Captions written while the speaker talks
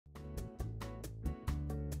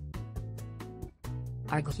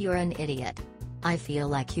Arg, you're an idiot. I feel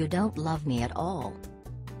like you don't love me at all.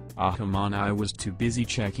 Ah, come on, I was too busy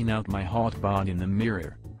checking out my hot bod in the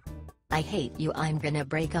mirror. I hate you, I'm gonna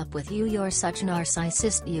break up with you, you're such a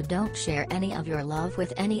narcissist, you don't share any of your love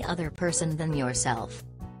with any other person than yourself.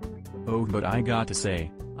 Oh, but I gotta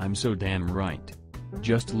say, I'm so damn right.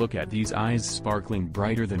 Just look at these eyes sparkling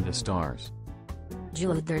brighter than the stars.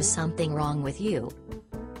 Jude, there's something wrong with you.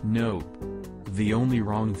 Nope. The only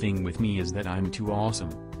wrong thing with me is that I'm too awesome.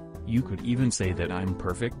 You could even say that I'm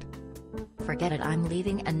perfect. Forget it, I'm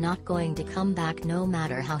leaving and not going to come back no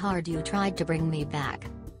matter how hard you tried to bring me back.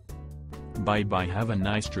 Bye bye, have a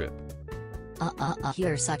nice trip.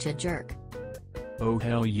 You're such a jerk. Oh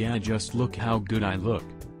hell yeah, just look how good I look.